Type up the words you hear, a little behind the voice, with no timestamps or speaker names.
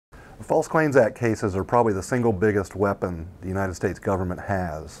False Claims Act cases are probably the single biggest weapon the United States government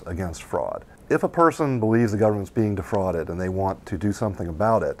has against fraud. If a person believes the government's being defrauded and they want to do something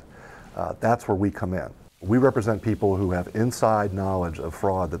about it, that's where we come in. We represent people who have inside knowledge of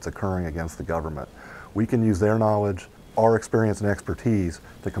fraud that's occurring against the government. We can use their knowledge, our experience and expertise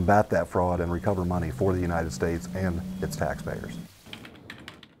to combat that fraud and recover money for the United States and its taxpayers.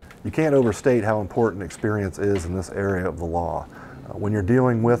 You can't overstate how important experience is in this area of the law. When you're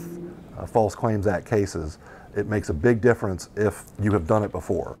dealing with False Claims Act cases, it makes a big difference if you have done it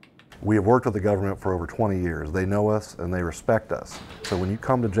before. We have worked with the government for over 20 years. They know us and they respect us. So when you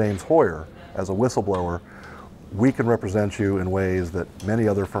come to James Hoyer as a whistleblower, we can represent you in ways that many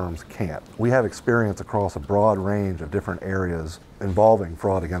other firms can't. We have experience across a broad range of different areas involving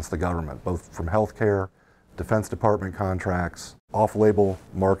fraud against the government, both from healthcare, Defense Department contracts, off-label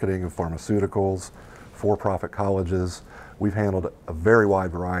marketing of pharmaceuticals, for-profit colleges. We've handled a very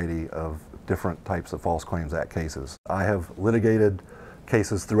wide variety of different types of False Claims Act cases. I have litigated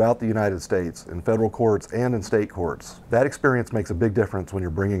cases throughout the United States in federal courts and in state courts. That experience makes a big difference when you're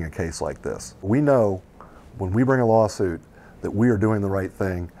bringing a case like this. We know when we bring a lawsuit that we are doing the right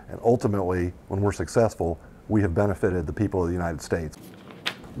thing, and ultimately, when we're successful, we have benefited the people of the United States.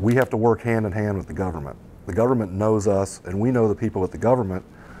 We have to work hand in hand with the government. The government knows us, and we know the people at the government.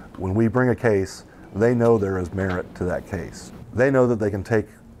 When we bring a case, they know there is merit to that case. They know that they can take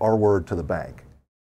our word to the bank.